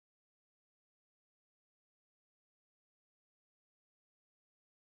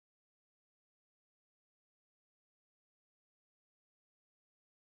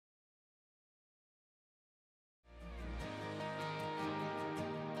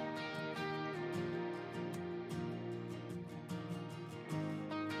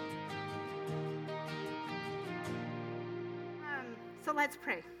So let's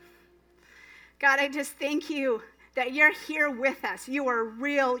pray. God, I just thank you that you're here with us. You are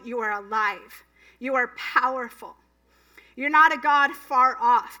real. You are alive. You are powerful. You're not a God far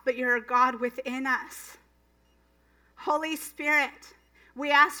off, but you're a God within us. Holy Spirit, we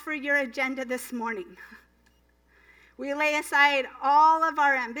ask for your agenda this morning. We lay aside all of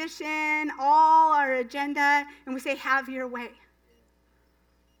our ambition, all our agenda, and we say, have your way.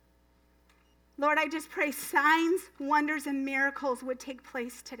 Lord, I just pray signs, wonders, and miracles would take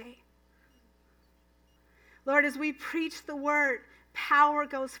place today. Lord, as we preach the word, power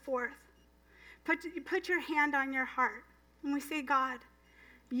goes forth. Put your hand on your heart. And we say, God,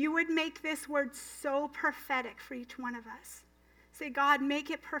 you would make this word so prophetic for each one of us. Say, God, make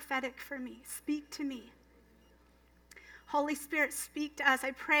it prophetic for me. Speak to me. Holy Spirit, speak to us.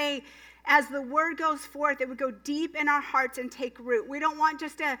 I pray as the word goes forth, it would go deep in our hearts and take root. We don't want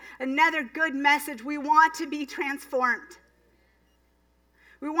just another good message. We want to be transformed.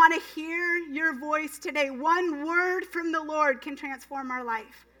 We want to hear your voice today. One word from the Lord can transform our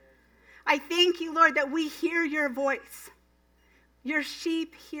life. I thank you, Lord, that we hear your voice. Your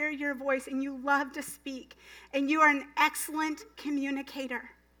sheep hear your voice, and you love to speak, and you are an excellent communicator.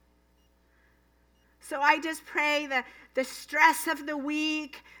 So I just pray that the stress of the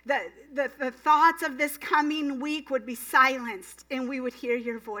week, the thoughts of this coming week would be silenced, and we would hear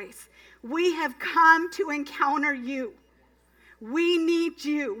your voice. We have come to encounter you. We need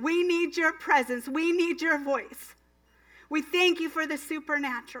you. We need your presence. We need your voice. We thank you for the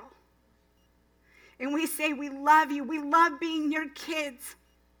supernatural. And we say we love you. We love being your kids.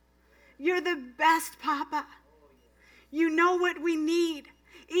 You're the best, Papa. You know what we need.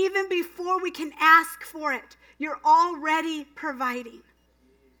 Even before we can ask for it, you're already providing.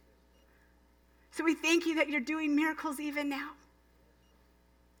 So we thank you that you're doing miracles even now.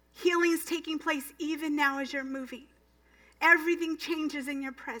 Healing's taking place even now as you're moving. Everything changes in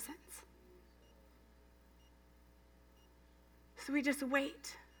your presence. So we just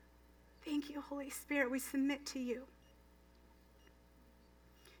wait. Thank you, Holy Spirit. We submit to you.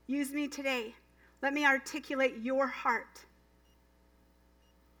 Use me today. Let me articulate your heart.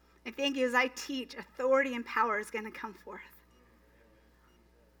 I thank you as I teach, authority and power is going to come forth.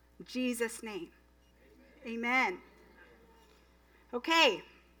 In Jesus' name. Amen. Okay.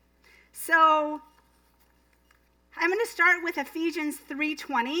 So I'm going to start with Ephesians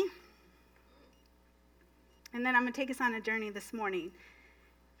 3:20. And then I'm going to take us on a journey this morning.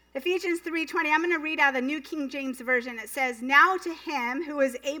 Ephesians 3:20, I'm going to read out of the New King James Version. It says, now to him who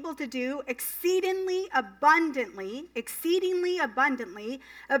is able to do exceedingly abundantly,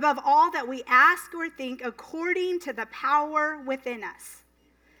 above all that we ask or think, according to the power within us.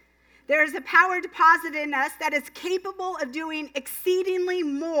 There is a power deposited in us that is capable of doing exceedingly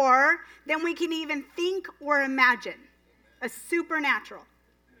more than we can even think or imagine. A supernatural.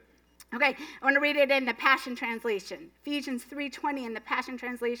 Okay, I want to read it in the Passion Translation. Ephesians 3:20 in the Passion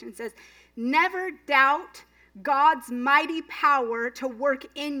Translation says, never doubt God's mighty power to work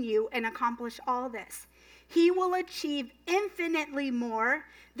in you and accomplish all this. He will achieve infinitely more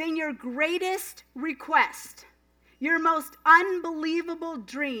than your greatest request, your most unbelievable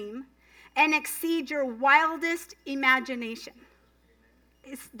dream, and exceed your wildest imagination.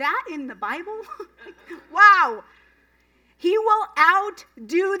 Is that in the Bible? Wow. He will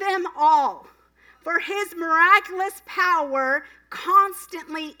outdo them all, for his miraculous power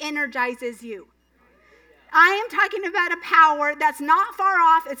constantly energizes you. I am talking about a power that's not far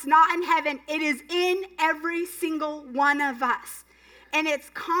off. It's not in heaven. It is in every single one of us. And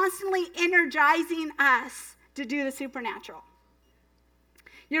it's constantly energizing us to do the supernatural.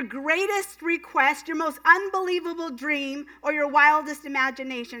 Your greatest request, your most unbelievable dream, or your wildest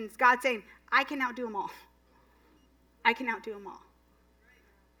imaginations, God's saying, I can outdo them all. I can outdo them all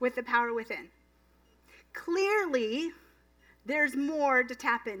with the power within. Clearly, there's more to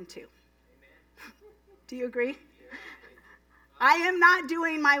tap into. Do you agree? I am not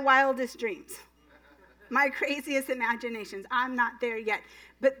doing my wildest dreams, my craziest imaginations. I'm not there yet.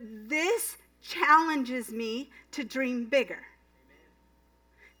 But this challenges me to dream bigger.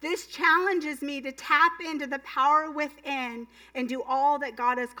 This challenges me to tap into the power within and do all that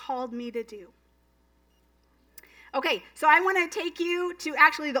God has called me to do. Okay, so I want to take you to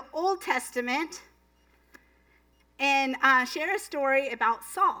actually the Old Testament and share a story about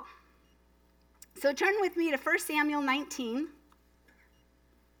Saul. So turn with me to 1 Samuel 19.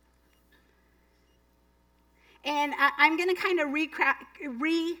 And I'm going to kind of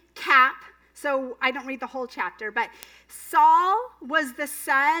recap, so I don't read the whole chapter. But Saul was the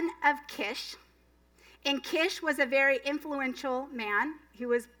son of Kish. And Kish was a very influential man. He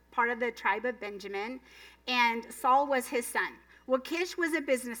was part of the tribe of Benjamin. And Saul was his son. Well, Kish was a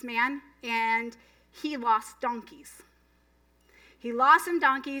businessman, and he lost donkeys. He lost some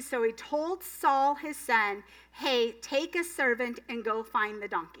donkeys, so he told Saul, his son, hey, take a servant and go find the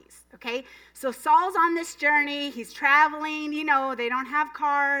donkeys, okay? So Saul's on this journey. He's traveling. You know, they don't have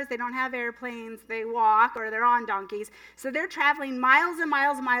cars. They don't have airplanes. They walk or they're on donkeys. So they're traveling miles and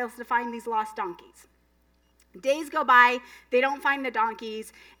miles and miles to find these lost donkeys. Days go by. They don't find the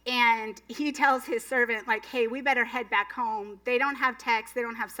donkeys, and he tells his servant, like, hey, we better head back home. They don't have text. They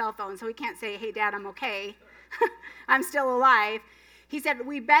don't have cell phones, so he can't say, hey, Dad, I'm okay. I'm still alive. He said,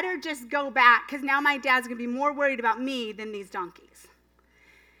 we better just go back because now my dad's going to be more worried about me than these donkeys.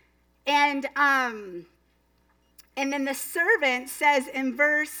 And then the servant says in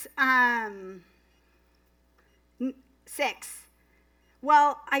verse 6,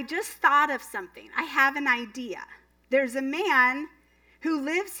 well, I just thought of something. I have an idea. There's a man who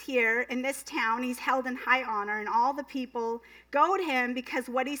lives here in this town. He's held in high honor, and all the people go to him because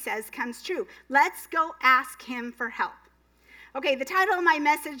what he says comes true. Let's go ask him for help. Okay, the title of my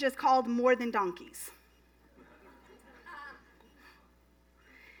message is called More Than Donkeys.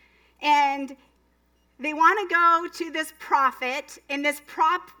 And they want to go to this prophet, and this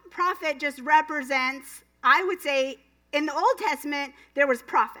prophet just represents, I would say, in the Old Testament, there was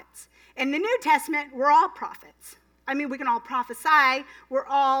prophets. In the New Testament, we're all prophets. I mean, we can all prophesy. We're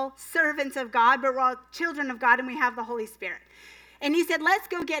all servants of God, but we're all children of God, and we have the Holy Spirit. And he said, let's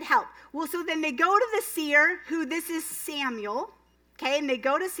go get help. Well, so then they go to the seer, who this is Samuel, okay? And they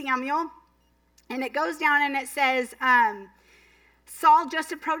go to Samuel, and it goes down and it says, Saul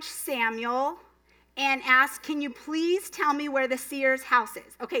just approached Samuel and asked, can you please tell me where the seer's house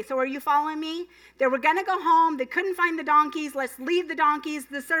is? Okay, so are you following me? They were going to go home. They couldn't find the donkeys. Let's leave the donkeys.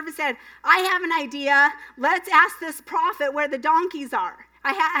 The servant said, I have an idea. Let's ask this prophet where the donkeys are.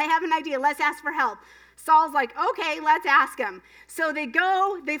 I have an idea. Let's ask for help. Saul's like, okay, let's ask him. So they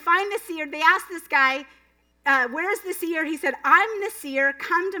go, they find the seer. They ask this guy, where's the seer? He said, I'm the seer.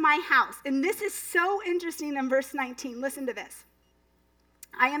 Come to my house. And this is so interesting in verse 19. Listen to this.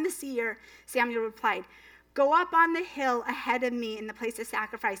 I am the seer, Samuel replied. Go up on the hill ahead of me in the place of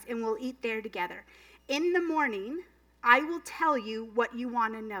sacrifice, and we'll eat there together. In the morning, I will tell you what you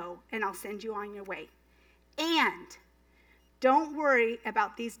want to know, and I'll send you on your way. And don't worry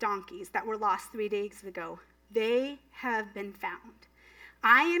about these donkeys that were lost 3 days ago. They have been found.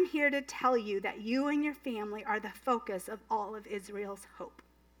 I am here to tell you that you and your family are the focus of all of Israel's hope.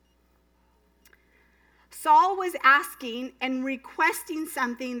 Saul was asking and requesting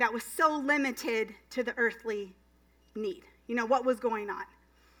something that was so limited to the earthly need. You know, what was going on.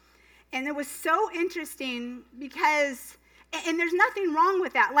 And it was so interesting because, and there's nothing wrong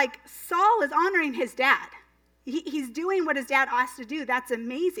with that. Like, Saul is honoring his dad. He's doing what his dad asked to do. That's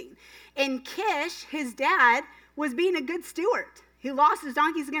amazing. And Kish, his dad, was being a good steward. He lost his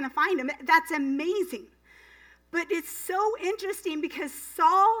donkey. He's going to find him. That's amazing. But it's so interesting because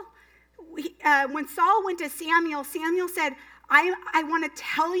when Saul went to Samuel, Samuel said, I want to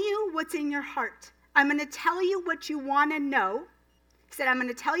tell you what's in your heart. I'm going to tell you what you want to know. He said, I'm going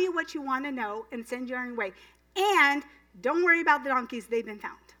to tell you what you want to know and send you on your way. And don't worry about the donkeys. They've been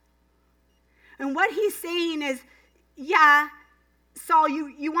found. And what he's saying is, yeah, Saul,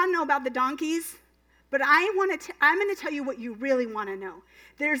 you want to know about the donkeys, but I'm going to tell you what you really want to know.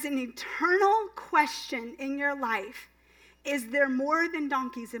 There's an eternal question in your life. Is there more than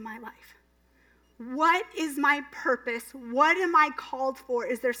donkeys in my life? What is my purpose? What am I called for?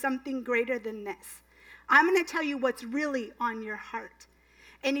 Is there something greater than this? I'm going to tell you what's really on your heart.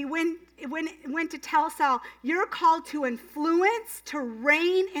 And he went to tell Saul, you're called to influence, to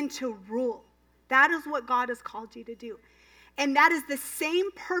reign, and to rule. That is what God has called you to do. And that is the same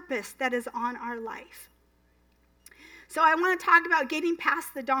purpose that is on our life. So I want to talk about getting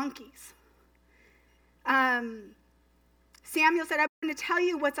past the donkeys. Samuel said, I'm going to tell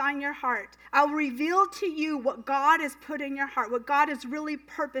you what's on your heart. I'll reveal to you what God has put in your heart, what God has really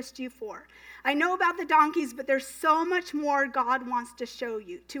purposed you for. I know about the donkeys, but there's so much more God wants to show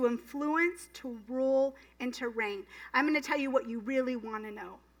you, to influence, to rule, and to reign. I'm going to tell you what you really want to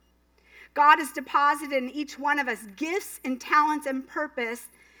know. God has deposited in each one of us gifts and talents and purpose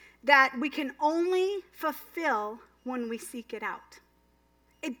that we can only fulfill when we seek it out.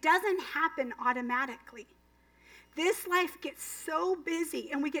 It doesn't happen automatically. This life gets so busy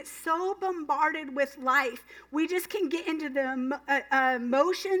and we get so bombarded with life. We just can get into the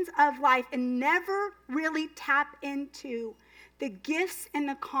emotions of life and never really tap into the gifts and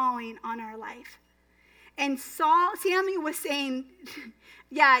the calling on our life. And Samuel was saying,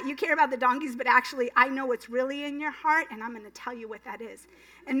 yeah, you care about the donkeys, but actually I know what's really in your heart, and I'm going to tell you what that is.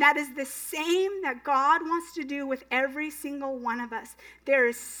 And that is the same that God wants to do with every single one of us. There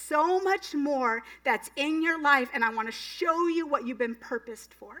is so much more that's in your life, and I want to show you what you've been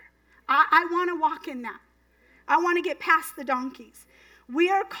purposed for. I want to walk in that. I want to get past the donkeys. We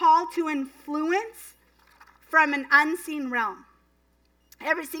are called to influence from an unseen realm.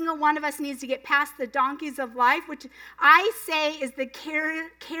 Every single one of us needs to get past the donkeys of life, which I say is the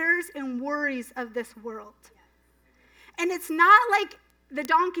cares and worries of this world. And it's not like the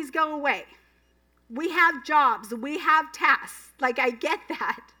donkeys go away. We have jobs. We have tasks. Like, I get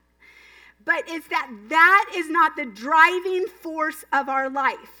that. But it's that is not the driving force of our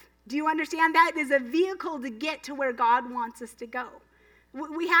life. Do you understand? That is a vehicle to get to where God wants us to go.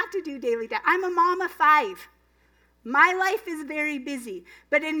 We have to do daily tasks. I'm a mom of 5. My life is very busy,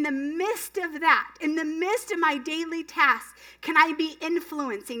 but in the midst of that, in the midst of my daily tasks, can I be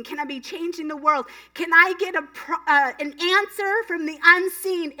influencing? Can I be changing the world? Can I get an answer from the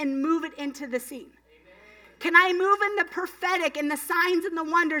unseen and move it into the seen? Amen. Can I move in the prophetic and the signs and the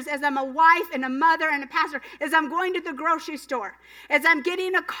wonders as I'm a wife and a mother and a pastor, as I'm going to the grocery store, as I'm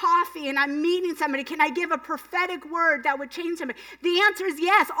getting a coffee and I'm meeting somebody? Can I give a prophetic word that would change somebody? The answer is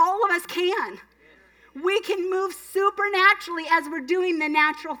yes, all of us can. We can move supernaturally as we're doing the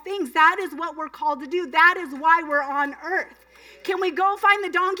natural things. That is what we're called to do. That is why we're on earth. Can we go find the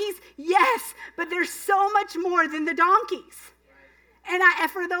donkeys? Yes, but there's so much more than the donkeys. And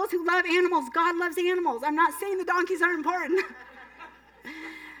for those who love animals, God loves animals. I'm not saying the donkeys aren't important.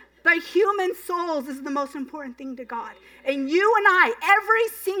 But human souls is the most important thing to God. And you and I, every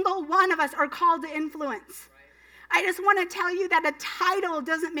single one of us, are called to influence. I just want to tell you that a title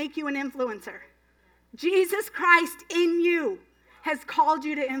doesn't make you an influencer. Jesus Christ in you has called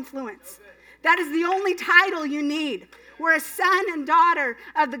you to influence. That is the only title you need. We're a son and daughter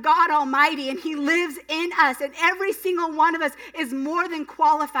of the God Almighty, and he lives in us, and every single one of us is more than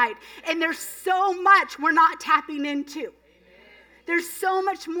qualified. And there's so much we're not tapping into. There's so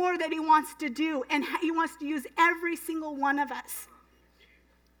much more that he wants to do, and he wants to use every single one of us.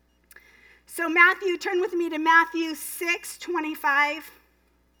 So turn with me to Matthew 6:25.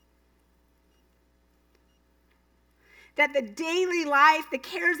 That the daily life, the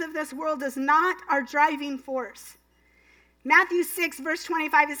cares of this world is not our driving force. Matthew 6, verse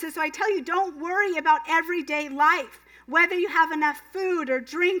 25, it says, so I tell you, don't worry about everyday life, whether you have enough food or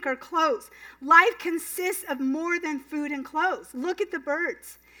drink or clothes. Life consists of more than food and clothes. Look at the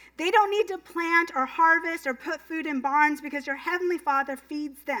birds. They don't need to plant or harvest or put food in barns because your heavenly Father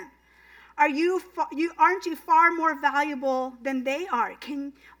feeds them. Aren't you far more valuable than they are?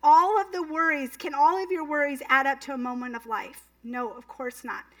 Can all of your worries add up to a moment of life? No, of course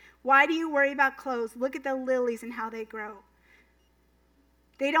not. Why do you worry about clothes? Look at the lilies and how they grow.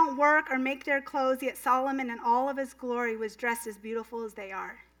 They don't work or make their clothes, yet Solomon in all of his glory was dressed as beautiful as they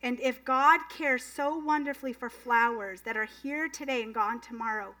are. And if God cares so wonderfully for flowers that are here today and gone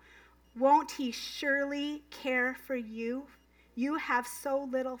tomorrow, won't he surely care for you? You have so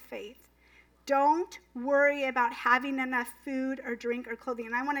little faith. Don't worry about having enough food or drink or clothing.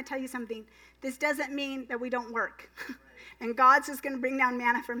 And I want to tell you something. This doesn't mean that we don't work. And God's just going to bring down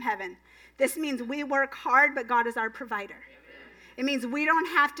manna from heaven. This means we work hard, but God is our provider. It means we don't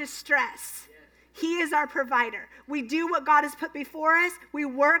have to stress. He is our provider. We do what God has put before us. We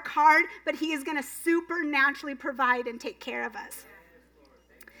work hard, but he is going to supernaturally provide and take care of us.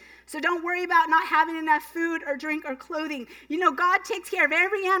 So don't worry about not having enough food or drink or clothing. You know, God takes care of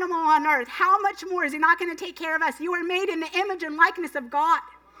every animal on earth. How much more is he not going to take care of us? You are made in the image and likeness of God.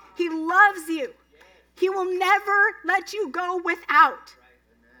 He loves you. He will never let you go without.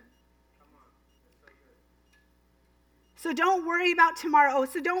 So don't worry about tomorrow.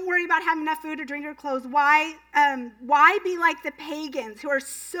 So don't worry about having enough food or drink or clothes. Why be like the pagans who are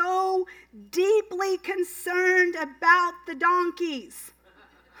so deeply concerned about the donkeys?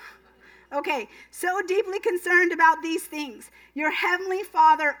 Okay, so deeply concerned about these things. Your heavenly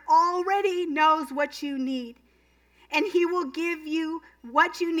Father already knows what you need, and he will give you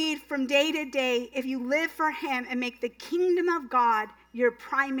what you need from day to day if you live for him and make the kingdom of God your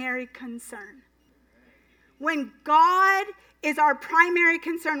primary concern. When God is our primary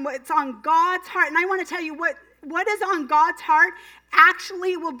concern, what's on God's heart, and I want to tell you what is on God's heart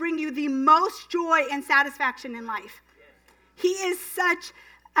actually will bring you the most joy and satisfaction in life. He is such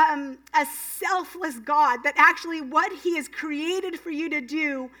a selfless God that actually what he has created for you to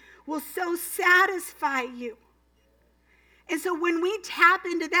do will so satisfy you. And so when we tap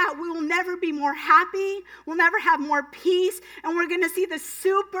into that, we will never be more happy, we'll never have more peace, and we're going to see the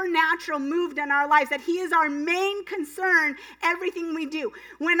supernatural moved in our lives, that he is our main concern, everything we do.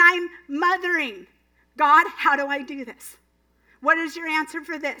 When I'm mothering, God, how do I do this? What is your answer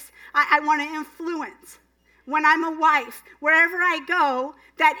for this? I want to influence. When I'm a wife, wherever I go,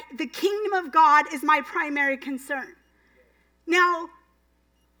 that the kingdom of God is my primary concern. Now,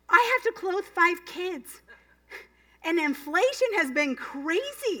 I have to clothe 5 kids. And inflation has been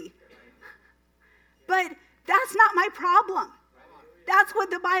crazy. But that's not my problem. That's what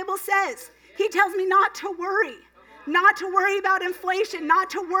the Bible says. He tells me not to worry. Not to worry about inflation.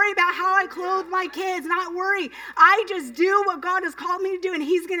 Not to worry about how I clothe my kids. Not worry. I just do what God has called me to do, and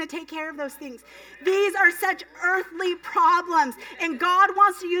he's going to take care of those things. These are such earthly problems, and God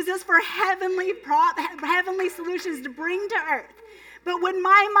wants to use us for heavenly solutions to bring to earth. But when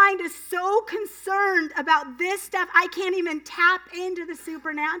my mind is so concerned about this stuff, I can't even tap into the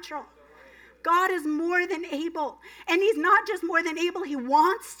supernatural. God is more than able. And he's not just more than able, he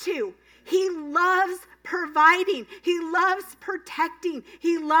wants to. He loves providing. He loves protecting.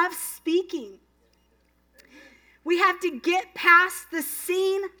 He loves speaking. We have to get past the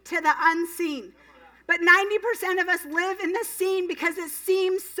seen to the unseen. But 90% of us live in the seen because it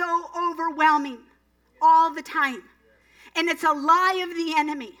seems so overwhelming all the time. And it's a lie of the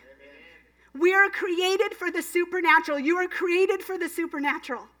enemy. We are created for the supernatural. You are created for the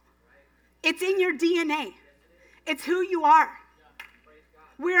supernatural. It's in your DNA. It's who you are.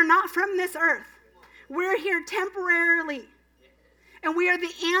 We are not from this earth. We're here temporarily. And we are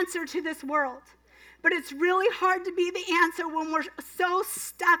the answer to this world. But it's really hard to be the answer when we're so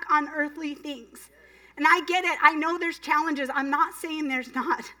stuck on earthly things. And I get it. I know there's challenges. I'm not saying there's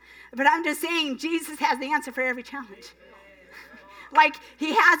not. But I'm just saying Jesus has the answer for every challenge. Like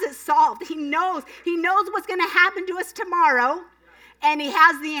he has it solved. He knows what's going to happen to us tomorrow, and he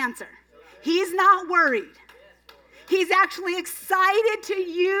has the answer. He's not worried. He's actually excited to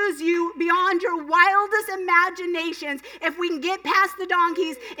use you beyond your wildest imaginations if we can get past the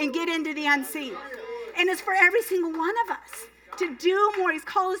donkeys and get into the unseen. And it's for every single one of us to do more. He's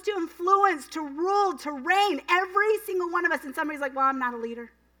called us to influence, to rule, to reign, every single one of us. And somebody's like, well, I'm not a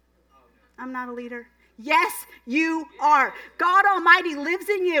leader. I'm not a leader. Yes, you are. God Almighty lives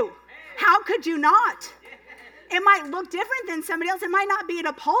in you. How could you not? It might look different than somebody else. It might not be at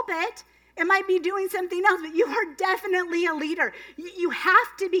a pulpit. It might be doing something else, but you are definitely a leader. You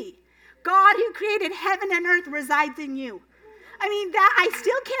have to be. God who created heaven and earth resides in you. I mean, that I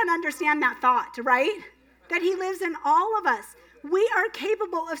still can't understand that thought, right? That he lives in all of us. We are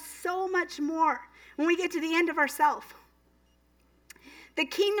capable of so much more when we get to the end of ourselves. The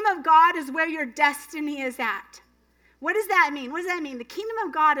kingdom of God is where your destiny is at. What does that mean? What does that mean? The kingdom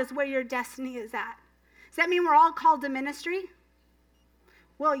of God is where your destiny is at. Does that mean we're all called to ministry?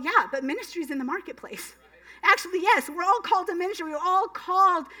 Well, yeah, but ministry is in the marketplace. Actually, yes, we're all called to ministry. We're all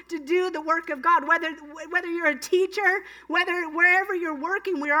called to do the work of God. Whether you're a teacher, wherever you're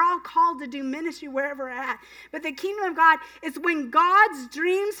working, we are all called to do ministry wherever we're at. But the kingdom of God is when God's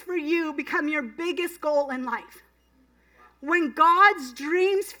dreams for you become your biggest goal in life. When God's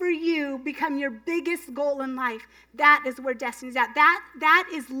dreams for you become your biggest goal in life, that is where destiny is at. That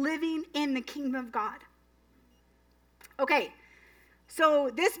is living in the kingdom of God. Okay, so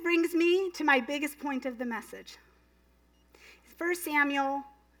this brings me to my biggest point of the message. 1 Samuel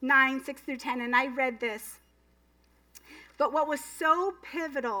 9, 6 through 10, and I read this. But what was so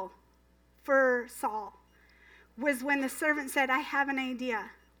pivotal for Saul was when the servant said, I have an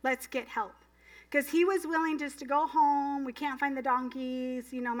idea. Let's get help. Because he was willing just to go home. We can't find the donkeys.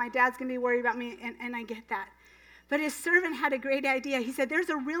 My dad's going to be worried about me, and I get that. But his servant had a great idea. He said, there's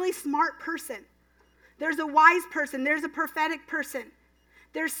a really smart person. There's a wise person. There's a prophetic person.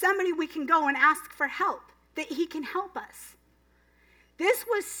 There's somebody we can go and ask for help, that he can help us. This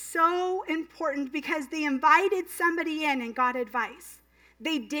was so important because they invited somebody in and got advice.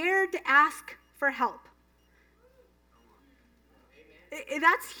 They dared to ask for help.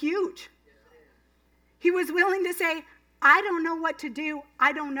 That's huge. He was willing to say, I don't know what to do.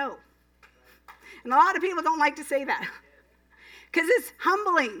 I don't know. And a lot of people don't like to say that because it's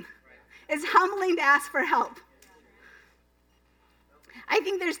humbling. It's humbling to ask for help. I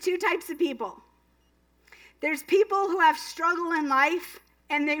think there's 2 types of people. There's people who have struggle in life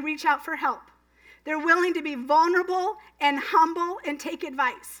and they reach out for help. They're willing to be vulnerable and humble and take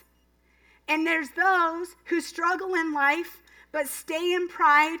advice. And there's those who struggle in life but stay in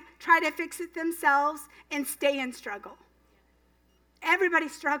pride, try to fix it themselves, and stay in struggle. Everybody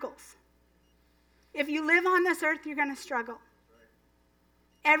struggles. If you live on this earth, you're going to struggle.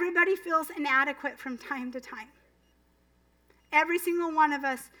 Everybody feels inadequate from time to time. Every single one of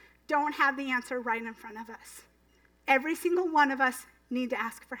us don't have the answer right in front of us. Every single one of us need to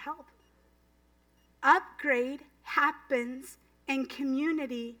ask for help. Upgrade happens in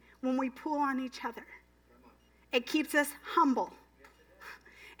community when we pull on each other. It keeps us humble.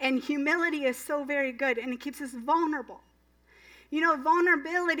 And humility is so very good, and it keeps us vulnerable. You know,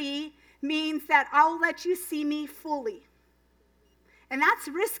 vulnerability means that I'll let you see me fully. And that's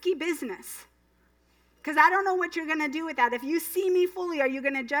risky business, because I don't know what you're going to do with that. If you see me fully, are you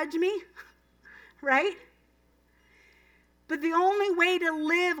going to judge me? Right? But the only way to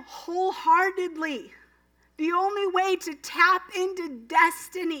live wholeheartedly, the only way to tap into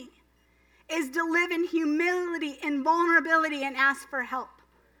destiny is to live in humility and vulnerability and ask for help.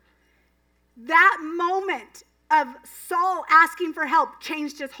 That moment of Saul asking for help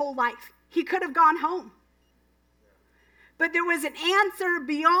changed his whole life. He could have gone home. But there was an answer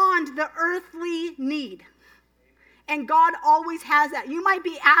beyond the earthly need. And God always has that. You might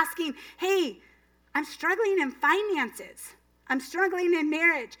be asking, hey, I'm struggling in finances. I'm struggling in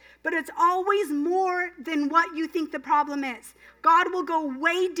marriage. But it's always more than what you think the problem is. God will go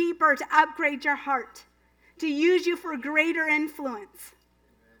way deeper to upgrade your heart, to use you for greater influence.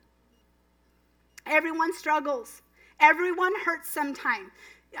 Everyone struggles. Everyone hurts sometime.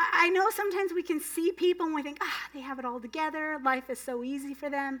 I know sometimes we can see people and we think, they have it all together. Life is so easy for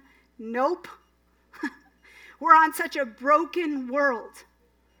them. Nope. We're on such a broken world.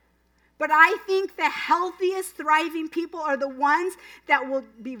 But I think the healthiest, thriving people are the ones that will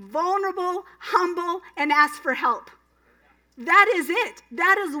be vulnerable, humble, and ask for help. That is it.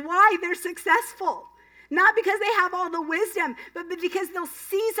 That is why they're successful. Not because they have all the wisdom, but because they'll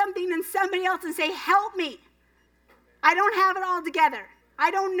see something in somebody else and say, help me. I don't have it all together.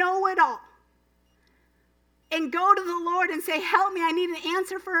 I don't know it all. And go to the Lord and say, help me. I need an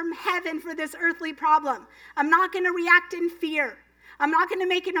answer from heaven for this earthly problem. I'm not going to react in fear. I'm not going to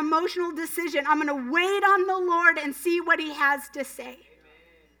make an emotional decision. I'm going to wait on the Lord and see what he has to say. Amen.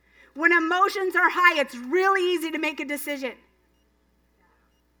 When emotions are high, it's really easy to make a decision.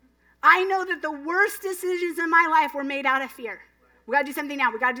 I know that the worst decisions in my life were made out of fear. We got to do something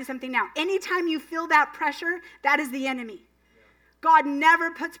now. We got to do something now. Anytime you feel that pressure, that is the enemy. God never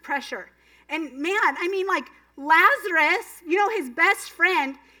puts pressure. And man, like Lazarus, his best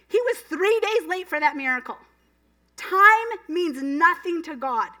friend, he was 3 days late for that miracle. Time means nothing to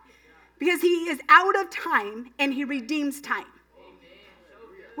God because he is out of time and he redeems time.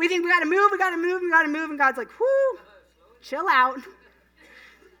 We think we got to move, and God's like, whoo, chill out.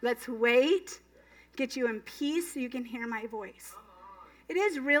 Let's wait, get you in peace so you can hear my voice. It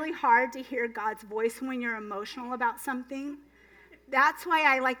is really hard to hear God's voice when you're emotional about something. That's why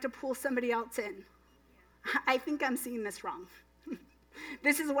I like to pull somebody else in. I think I'm seeing this wrong.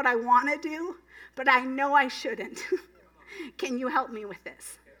 This is what I want to do, but I know I shouldn't. Can you help me with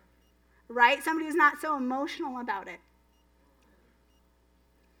this? Right? Somebody who's not so emotional about it.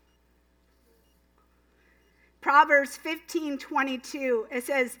 Proverbs 15:22, it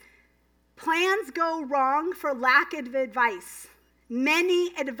says, plans go wrong for lack of advice.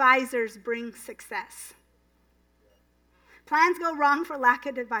 Many advisors bring success. Plans go wrong for lack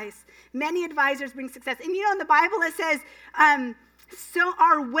of advice. Many advisors bring success. And in the Bible it says, so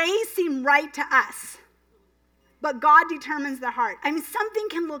our ways seem right to us, but God determines the heart. Something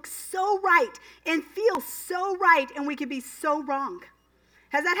can look so right and feel so right, and we can be so wrong.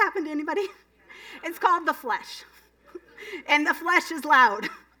 Has that happened to anybody? It's called the flesh. And the flesh is loud.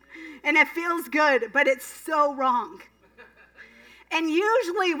 And it feels good, but it's so wrong. And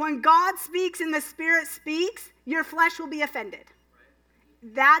usually when God speaks and the Spirit speaks, your flesh will be offended.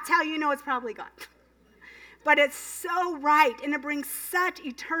 That's how you know it's probably God. But it's so right, and it brings such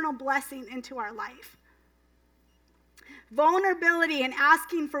eternal blessing into our life. Vulnerability and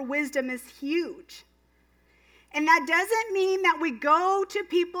asking for wisdom is huge. And that doesn't mean that we go to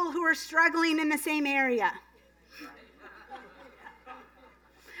people who are struggling in the same area.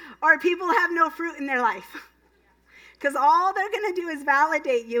 Or people who have no fruit in their life. Because all they're going to do is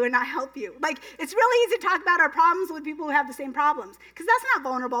validate you and not help you. It's really easy to talk about our problems with people who have the same problems. Because that's not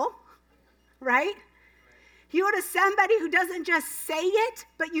vulnerable, right? You go to somebody who doesn't just say it,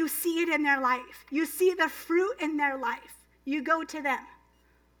 but you see it in their life. You see the fruit in their life. You go to them.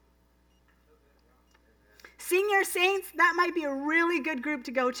 Senior saints, that might be a really good group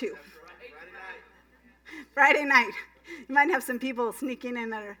to go to. Friday night. You might have some people sneaking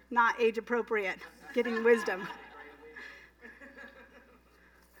in that are not age appropriate, getting wisdom.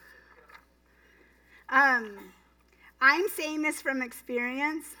 I'm saying this from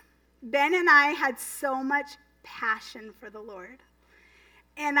experience. Ben and I had so much passion for the Lord.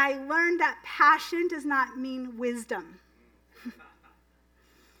 And I learned that passion does not mean wisdom.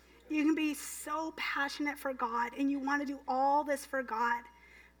 You can be so passionate for God and you want to do all this for God.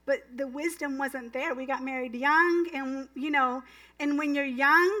 But the wisdom wasn't there. We got married young and, and when you're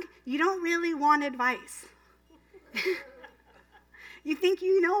young, you don't really want advice. You think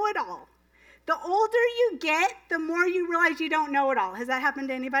you know it all. The older you get, the more you realize you don't know it all. Has that happened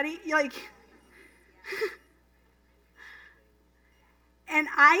to anybody? And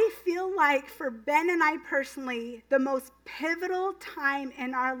I feel like for Ben and I personally, the most pivotal time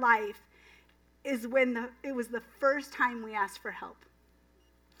in our life is when it was the first time we asked for help.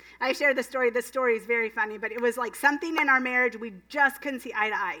 I shared the story. This story is very funny, but it was like something in our marriage we just couldn't see eye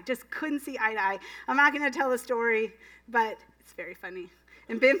to eye. Just couldn't see eye to eye. I'm not going to tell the story, but it's very funny.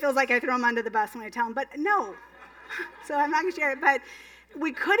 And Ben feels like I throw him under the bus when I tell him, but no. So I'm not going to share it, but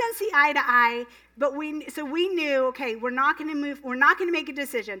we couldn't see eye to eye, but we knew, okay, we're not going to move, we're not going to make a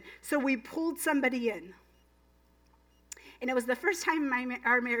decision. So we pulled somebody in. And it was the first time in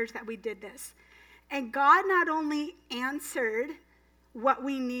our marriage that we did this. And God not only answered what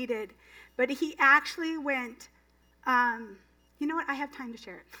we needed, but he actually went, you know what, I have time to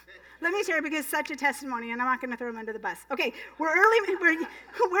share it. Let me share it because it's such a testimony, and I'm not going to throw him under the bus. Okay, we're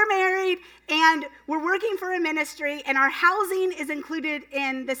married, and we're working for a ministry, and our housing is included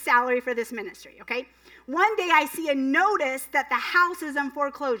in the salary for this ministry, okay? One day I see a notice that the house is in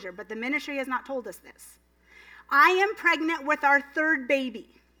foreclosure, but the ministry has not told us this. I am pregnant with our third baby.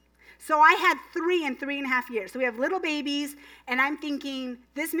 So I had 3 in 3.5 years. So we have little babies, and I'm thinking,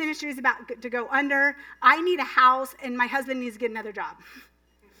 this ministry is about to go under. I need a house, and my husband needs to get another job.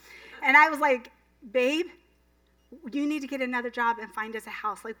 And I was like, babe, you need to get another job and find us a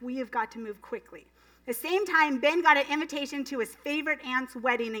house. Like, we have got to move quickly. At the same time, Ben got an invitation to his favorite aunt's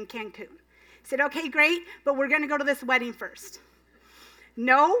wedding in Cancun. He said, okay, great, but we're going to go to this wedding first.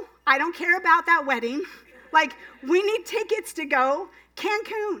 No, I don't care about that wedding. Like, we need tickets to go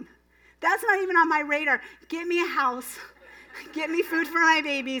Cancun. That's not even on my radar. Get me a house. Get me food for my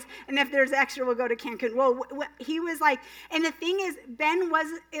babies. And if there's extra, we'll go to Cancun. Well, he was like, and the thing is,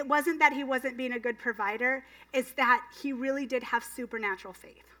 it wasn't that he wasn't being a good provider. It's that he really did have supernatural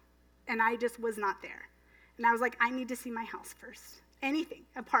faith. And I just was not there. And I was like, I need to see my house first. Anything,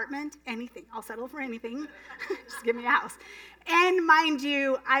 apartment, anything. I'll settle for anything. Just give me a house. And mind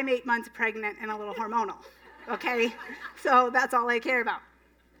you, I'm 8 months pregnant and a little hormonal. Okay? So that's all I care about.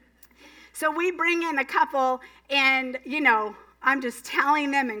 So we bring in a couple, and, I'm just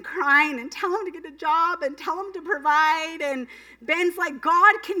telling them and crying and tell them to get a job and tell them to provide. And Ben's like,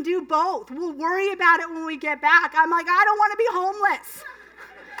 God can do both. We'll worry about it when we get back. I'm like, I don't want to be homeless.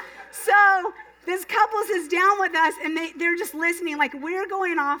 So this couple sits down with us, and they're just listening. Like, we're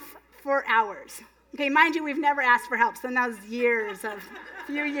going off for hours. Okay, mind you, we've never asked for help. So that was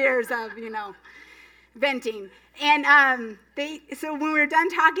few years of, venting. And so when we were done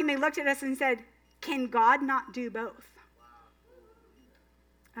talking, they looked at us and said, can God not do both?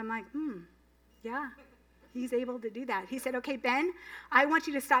 I'm like, yeah, he's able to do that. He said, okay, Ben, I want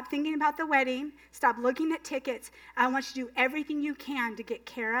you to stop thinking about the wedding, stop looking at tickets. I want you to do everything you can to get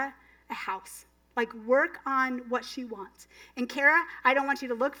Kara a house. Like, work on what she wants. And Kara, I don't want you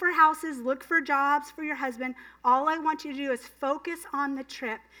to look for houses, look for jobs for your husband. All I want you to do is focus on the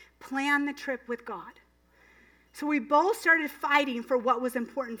trip, plan the trip with God. So we both started fighting for what was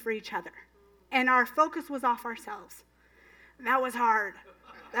important for each other. And our focus was off ourselves. That was hard.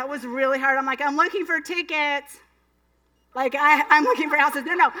 That was really hard. I'm like, I'm looking for tickets. Like, I'm looking for houses.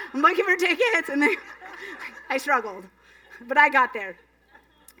 No, I'm looking for tickets. And then I struggled. But I got there.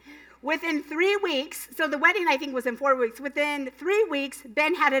 Within 3 weeks, so the wedding I think was in 4 weeks. Within 3 weeks,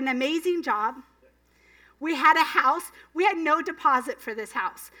 Ben had an amazing job. We had a house. We had no deposit for this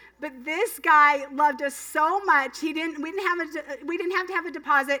house. But this guy loved us so much. We didn't have to have a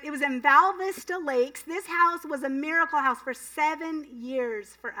deposit. It was in Val Vista Lakes. This house was a miracle house for 7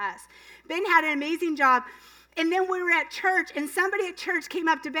 years for us. Ben had an amazing job. And then we were at church, and somebody at church came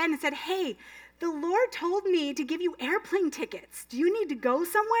up to Ben and said, hey, the Lord told me to give you airplane tickets. Do you need to go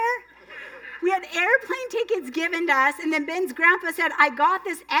somewhere? We had airplane tickets given to us, and then Ben's grandpa said, I got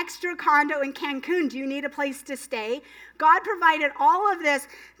this extra condo in Cancun. Do you need a place to stay? God provided all of this.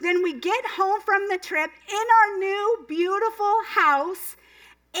 Then we get home from the trip in our new, beautiful house.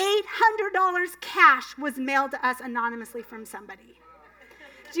 $800 cash was mailed to us anonymously from somebody.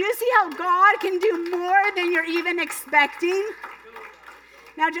 Do you see how God can do more than you're even expecting?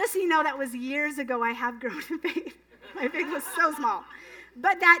 Now, just so you know, that was years ago. I have grown in faith. My faith was so small.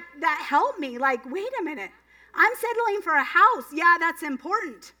 But that helped me. Like, wait a minute. I'm settling for a house. Yeah, that's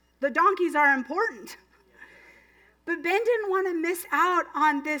important. The donkeys are important. But Ben didn't want to miss out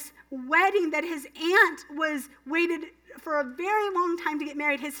on this wedding that his aunt was for a very long time to get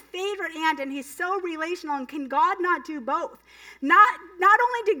married, his favorite aunt, and he's so relational, and can God not do both? Not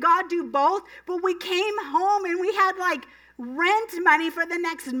only did God do both, but we came home and we had like rent money for the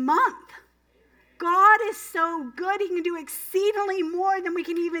next month. God is so good. He can do exceedingly more than we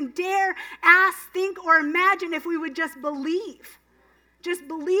can even dare ask, think, or imagine if we would just believe. Just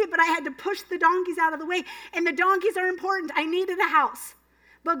believe, but I had to push the donkeys out of the way. And the donkeys are important. I needed a house.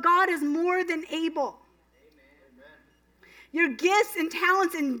 But God is more than able. Amen. Your gifts and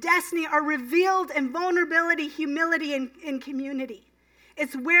talents and destiny are revealed in vulnerability, humility, and community.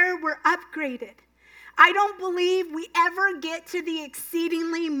 It's where we're upgraded. I don't believe we ever get to the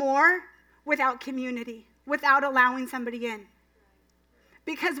exceedingly more without community, without allowing somebody in.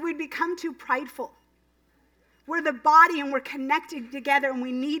 Because we'd become too prideful. We're the body and we're connected together and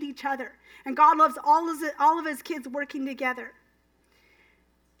we need each other. And God loves all of his kids working together.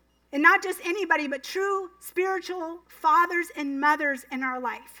 And not just anybody, but true spiritual fathers and mothers in our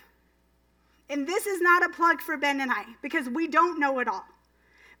life. And this is not a plug for Ben and I, because we don't know it all.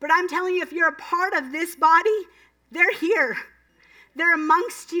 But I'm telling you, if you're a part of this body, they're here. They're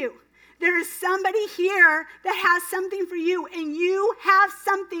amongst you. There is somebody here that has something for you, and you have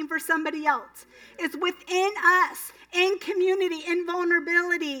something for somebody else. It's within us, in community, in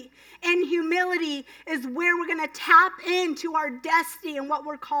vulnerability, in humility is where we're going to tap into our destiny and what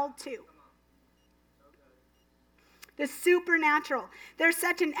we're called to. The supernatural. There's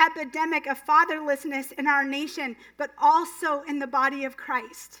such an epidemic of fatherlessness in our nation, but also in the body of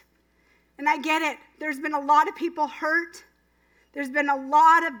Christ. And I get it. There's been a lot of people hurt. There's been a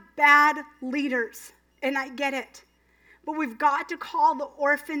lot of bad leaders, and I get it. But we've got to call the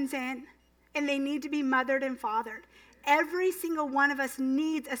orphans in, and they need to be mothered and fathered. Every single one of us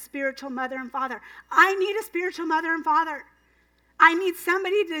needs a spiritual mother and father. I need a spiritual mother and father. I need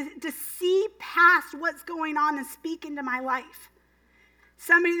somebody to see past what's going on and speak into my life.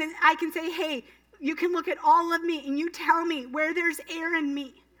 Somebody that I can say, hey, you can look at all of me, and you tell me where there's error in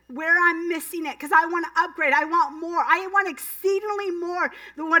me, where I'm missing it, because I want to upgrade. I want more. I want exceedingly more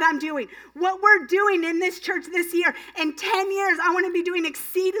than what I'm doing. What we're doing in this church this year, in 10 years, I want to be doing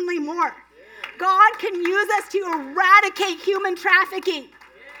exceedingly more. God can use us to eradicate human trafficking.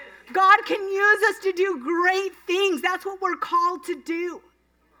 God can use us to do great things. That's what we're called to do.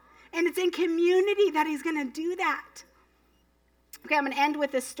 And it's in community that he's going to do that. Okay, I'm going to end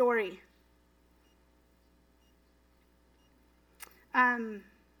with this story.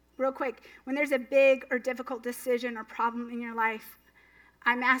 Real quick, when there's a big or difficult decision or problem in your life,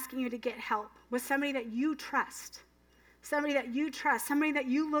 I'm asking you to get help with somebody that you trust. Somebody that you trust, somebody that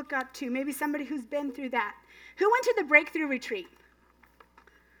you look up to, maybe somebody who's been through that. Who went to the breakthrough retreat?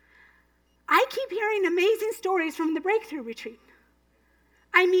 I keep hearing amazing stories from the breakthrough retreat.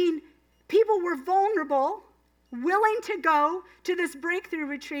 I mean, people were vulnerable, willing to go to this breakthrough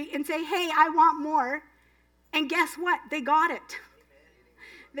retreat and say, hey, I want more. And guess what? They got it.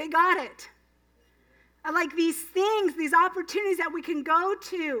 They got it. I like these things, these opportunities that we can go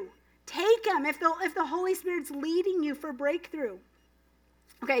to. Take them if the Holy Spirit's leading you for breakthrough.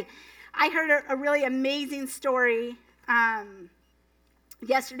 Okay, I heard a really amazing story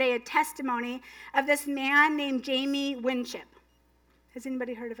yesterday, a testimony of this man named Jamie Winship. Has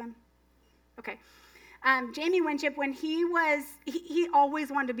anybody heard of him? Okay. Jamie Winship, when he always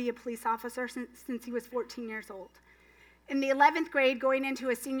wanted to be a police officer since he was 14 years old. In the 11th grade, going into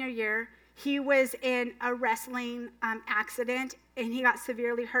his senior year, he was in a wrestling accident, and he got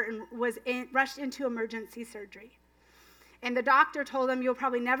severely hurt and was rushed into emergency surgery. And the doctor told him, you'll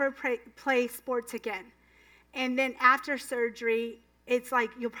probably never play sports again. And then after surgery, it's like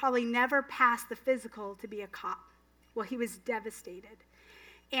you'll probably never pass the physical to be a cop. Well, he was devastated.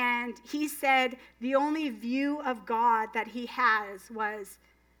 And he said the only view of God that he has was,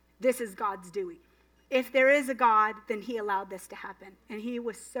 this is God's doing. If there is a God, then he allowed this to happen. And he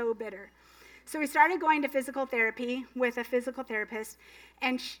was so bitter. So he started going to physical therapy with a physical therapist.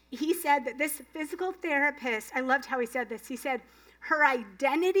 And he said that this physical therapist, I loved how he said this. He said, her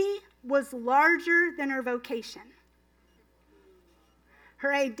identity was larger than her vocation.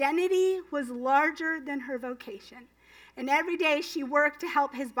 Her identity was larger than her vocation. And every day she worked to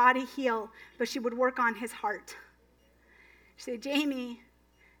help his body heal, but she would work on his heart. She said, Jamie,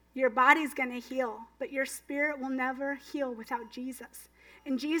 your body's going to heal, but your spirit will never heal without Jesus.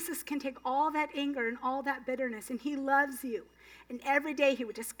 And Jesus can take all that anger and all that bitterness, and he loves you. And every day he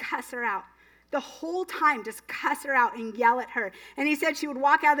would just cuss her out. The whole time, just cuss her out and yell at her. And he said she would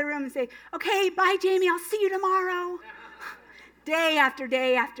walk out of the room and say, okay, bye, Jamie, I'll see you tomorrow. Day after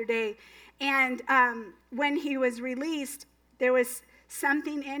day after day. And when he was released, there was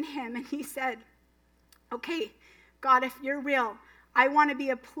something in him, and he said, okay, God, if you're real, I want to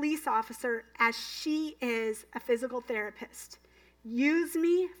be a police officer as she is a physical therapist. Use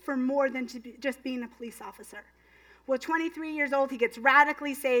me for more than just being a police officer. Well, 23 years old, he gets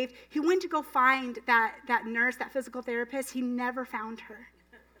radically saved. He went to go find that nurse, that physical therapist. He never found her.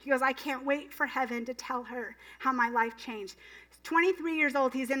 He goes, I can't wait for heaven to tell her how my life changed. 23 years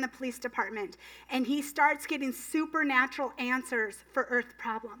old, he's in the police department, and he starts getting supernatural answers for earth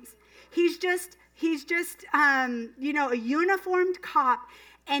problems. He's just a uniformed cop,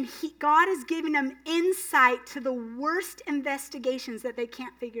 and God is giving him insight to the worst investigations that they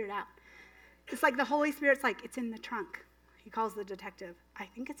can't figure it out. It's like the Holy Spirit's like, it's in the trunk. He calls the detective. I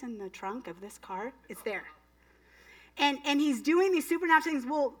think it's in the trunk of this car. It's there. And he's doing these supernatural things.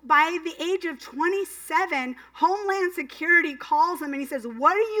 Well, by the age of 27, Homeland Security calls him and he says,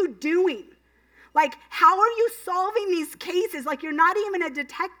 what are you doing? Like, how are you solving these cases? Like, you're not even a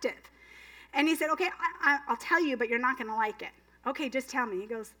detective. And he said, okay, I'll tell you, but you're not going to like it. Okay, just tell me. He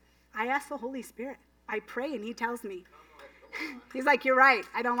goes, I ask the Holy Spirit. I pray and he tells me. He's like, you're right.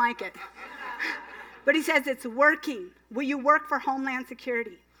 I don't like it. But he says, it's working. Will you work for Homeland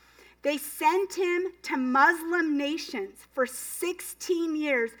Security? They sent him to Muslim nations for 16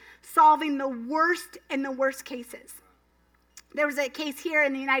 years, solving the worst and the worst cases. There was a case here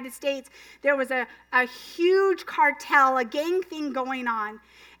in the United States. There was a huge cartel, a gang thing going on.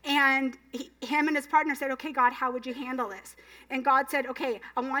 And him and his partner said, okay, God, how would you handle this? And God said, okay,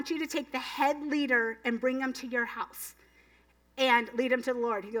 I want you to take the head leader and bring him to your house and lead him to the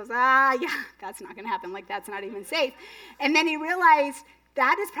Lord. He goes, yeah, that's not going to happen. Like, that's not even safe. And then he realized,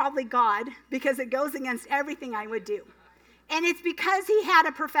 that is probably God, because it goes against everything I would do. And it's because he had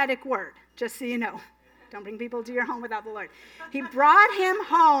a prophetic word, just so you know. Don't bring people to your home without the Lord. He brought him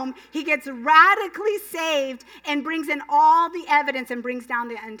home. He gets radically saved and brings in all the evidence and brings down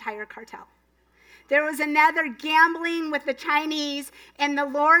the entire cartel. There was another gambling with the Chinese, and the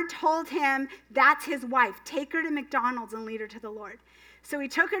Lord told him, that's his wife. Take her to McDonald's and lead her to the Lord. So he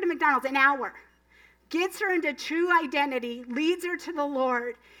took her to McDonald's, an hour. Gets her into true identity, leads her to the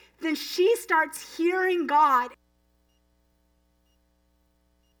Lord. Then she starts hearing God.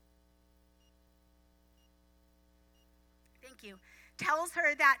 Thank you. Tells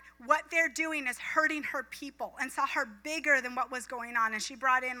her that what they're doing is hurting her people and saw her bigger than what was going on. And she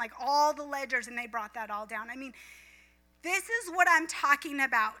brought in like all the ledgers and they brought that all down. I mean, this is what I'm talking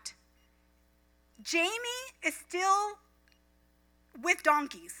about. Jamie is still with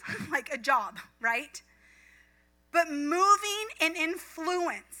donkeys, like a job, right? But moving in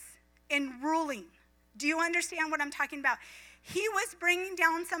influence, in ruling. Do you understand what I'm talking about? He was bringing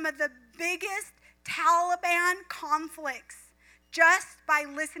down some of the biggest Taliban conflicts just by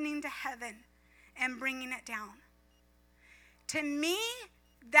listening to heaven and bringing it down. To me,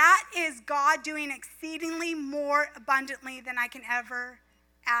 that is God doing exceedingly more abundantly than I can ever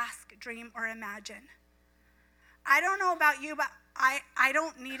ask, dream, or imagine. I don't know about you, but I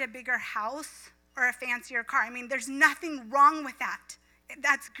don't need a bigger house or a fancier car. I mean, there's nothing wrong with that.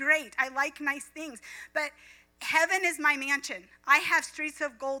 That's great. I like nice things. But heaven is my mansion. I have streets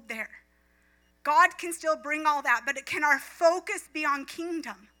of gold there. God can still bring all that, but can our focus be on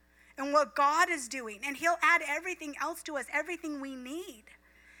kingdom and what God is doing? And he'll add everything else to us, everything we need.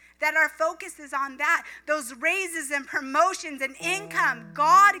 That our focus is on that. Those raises and promotions and income,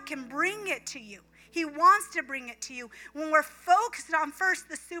 God can bring it to you. He wants to bring it to you when we're focused on first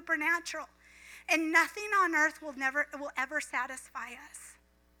the supernatural. And nothing on earth will ever satisfy us.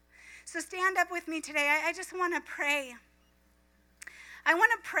 So stand up with me today. I just want to pray. I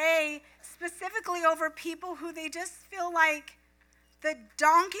want to pray specifically over people who they just feel like the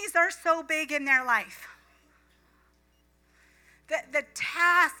donkeys are so big in their life. The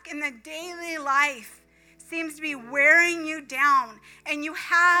task in the daily life seems to be wearing you down, and you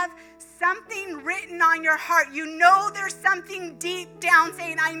have something written on your heart. You know there's something deep down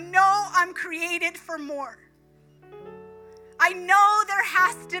saying, I know I'm created for more. I know there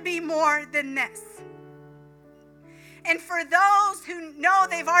has to be more than this. And for those who know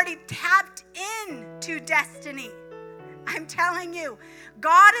they've already tapped into destiny, I'm telling you,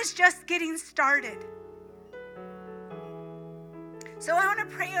 God is just getting started. So I want to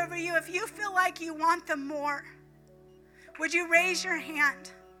pray over you. If you feel like you want the more, would you raise your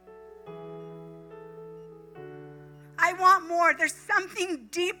hand? I want more. There's something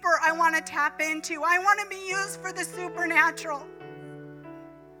deeper I want to tap into. I want to be used for the supernatural.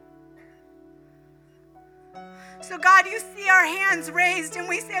 So God, you see our hands raised and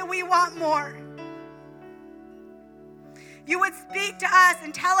we say we want more. You would speak to us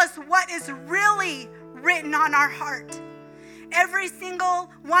and tell us what is really written on our heart. Every single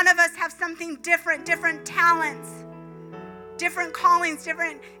one of us have something different talents, different callings,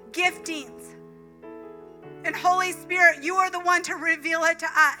 different giftings. And Holy Spirit, you are the one to reveal it to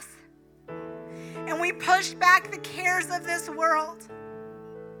us. And we push back the cares of this world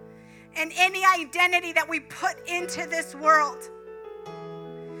and any identity that we put into this world.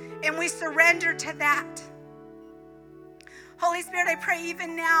 And we surrender to that. Holy Spirit, I pray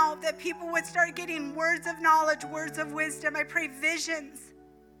even now that people would start getting words of knowledge, words of wisdom. I pray visions.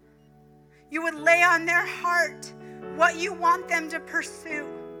 You would lay on their heart what you want them to pursue.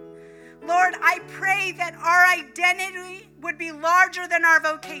 Lord, I pray that our identity would be larger than our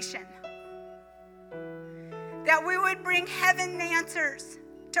vocation. That we would bring heaven answers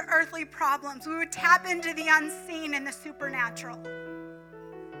to earthly problems. We would tap into the unseen and the supernatural.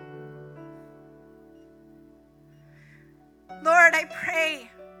 Lord, I pray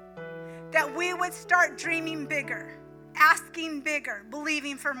that we would start dreaming bigger, asking bigger,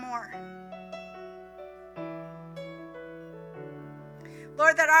 believing for more.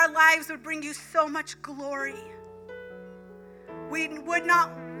 Lord, that our lives would bring you so much glory. We would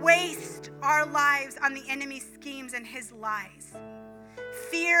not waste our lives on the enemy's schemes and his lies.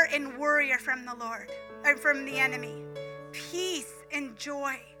 Fear and worry are from the Lord, or from the enemy. Peace and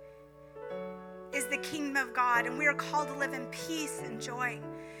joy is the kingdom of God, and we are called to live in peace and joy.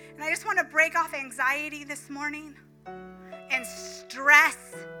 And I just want to break off anxiety this morning and stress.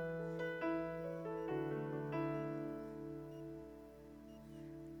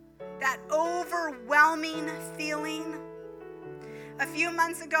 That overwhelming feeling. A few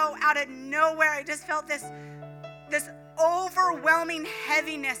months ago, out of nowhere, I just felt this overwhelming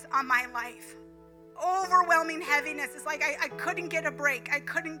heaviness on my life. Overwhelming heaviness. It's like I couldn't get a break. I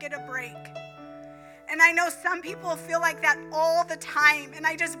couldn't get a break. And I know some people feel like that all the time. And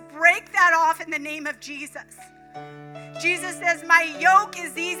I just break that off in the name of Jesus. Jesus says, my yoke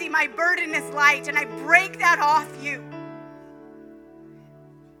is easy, my burden is light. And I break that off you.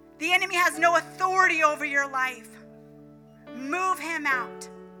 The enemy has no authority over your life. Move him out.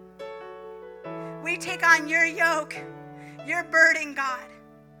 We take on your yoke, your burden, God,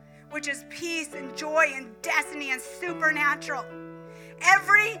 which is peace and joy and destiny and supernatural.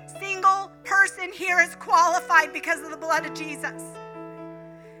 Every single person here is qualified because of the blood of Jesus.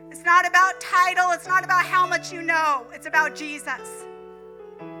 It's not about title. It's not about how much you know. It's about Jesus.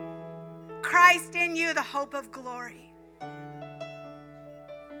 Christ in you, the hope of glory.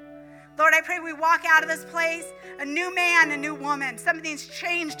 Lord, I pray we walk out of this place a new man, a new woman. Something's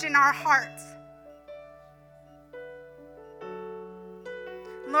changed in our hearts.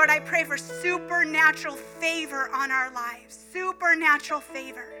 Lord, I pray for supernatural favor on our lives. Supernatural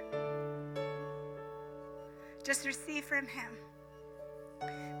favor. Just receive from him.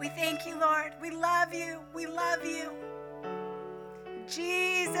 We thank you, Lord. We love you. We love you. In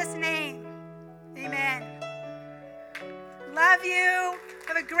Jesus' name, amen. Love you.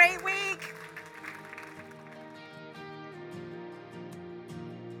 Have a great week.